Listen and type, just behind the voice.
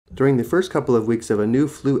During the first couple of weeks of a new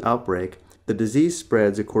flu outbreak, the disease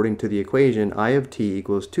spreads according to the equation I of t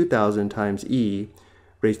equals 2000 times e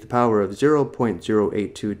raised to the power of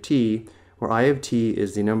 0.082 t, where I of t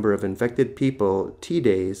is the number of infected people t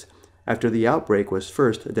days after the outbreak was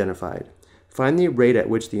first identified. Find the rate at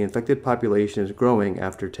which the infected population is growing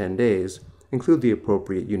after 10 days. Include the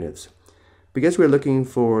appropriate units. Because we're looking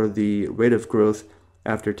for the rate of growth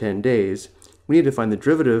after 10 days, we need to find the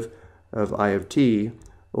derivative of I of t,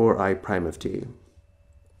 or I prime of t.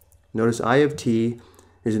 Notice I of t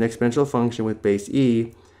is an exponential function with base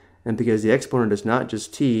e, and because the exponent is not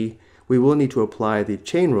just t, we will need to apply the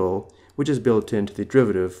chain rule, which is built into the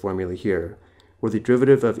derivative formula here, where the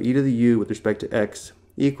derivative of e to the u with respect to x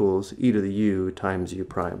equals e to the u times u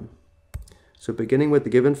prime. So beginning with the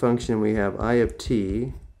given function, we have I of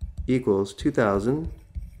t equals 2000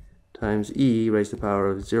 times e raised to the power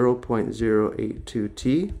of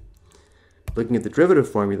 0.082t. Looking at the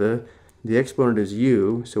derivative formula, the exponent is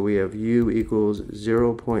u, so we have u equals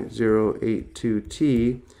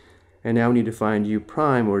 0.082t, and now we need to find u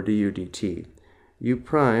prime, or du dt. U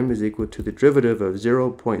prime is equal to the derivative of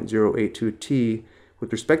 0.082t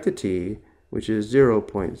with respect to t, which is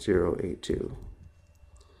 0.082.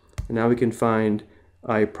 And now we can find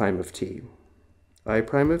I prime of t. I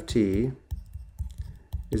prime of t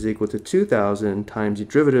is equal to 2000 times the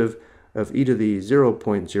derivative of e to the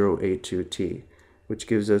 0.082t, which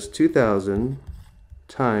gives us 2000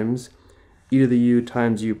 times e to the u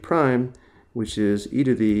times u prime, which is e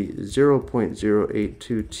to the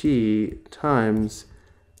 0.082t times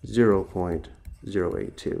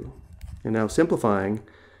 0.082. And now simplifying,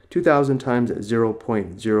 2000 times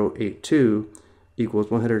 0.082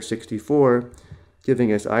 equals 164,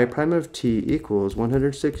 giving us I prime of t equals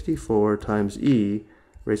 164 times e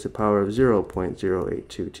raised to the power of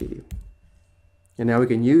 0.082t. And now we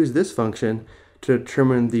can use this function to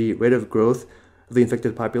determine the rate of growth of the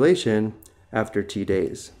infected population after t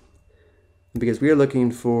days. And because we are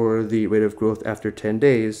looking for the rate of growth after 10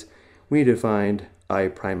 days, we need to find I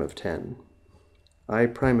prime of 10. I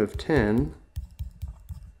prime of 10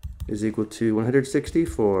 is equal to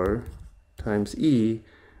 164 times e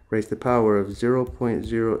raised to the power of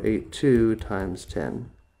 0.082 times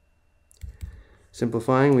 10.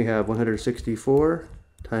 Simplifying, we have 164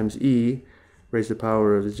 times e raised to the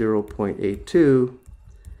power of 0.82,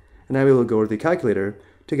 and now we will go to the calculator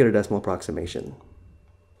to get a decimal approximation.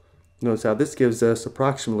 Notice how this gives us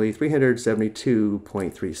approximately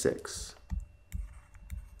 372.36.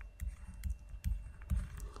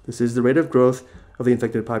 This is the rate of growth of the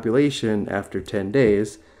infected population after 10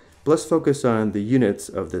 days, but let's focus on the units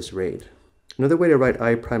of this rate. Another way to write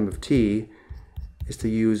I prime of t is to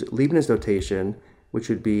use Leibniz notation, which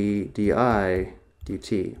would be di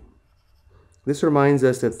dt. This reminds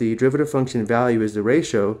us that the derivative function value is the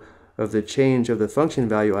ratio of the change of the function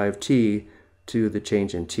value I of t to the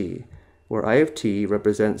change in t, where I of t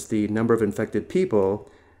represents the number of infected people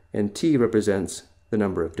and t represents the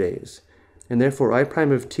number of days. And therefore I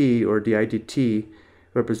prime of t, or di dt,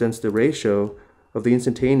 represents the ratio of the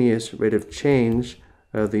instantaneous rate of change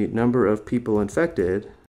of the number of people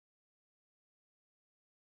infected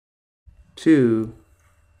to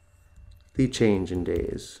the change in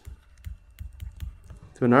days.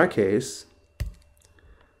 So in our case,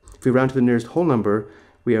 if we round to the nearest whole number,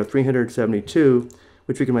 we have 372,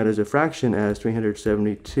 which we can write as a fraction as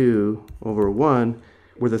 372 over 1,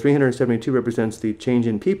 where the 372 represents the change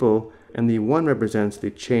in people and the 1 represents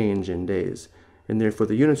the change in days. And therefore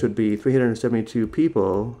the units would be 372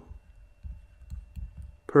 people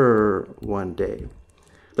per 1 day.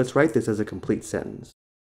 Let's write this as a complete sentence.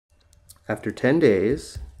 After 10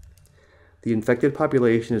 days, the infected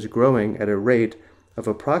population is growing at a rate of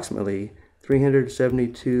approximately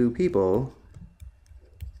 372 people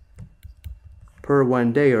per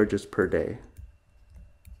 1 day, or just per day.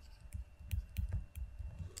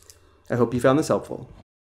 I hope you found this helpful.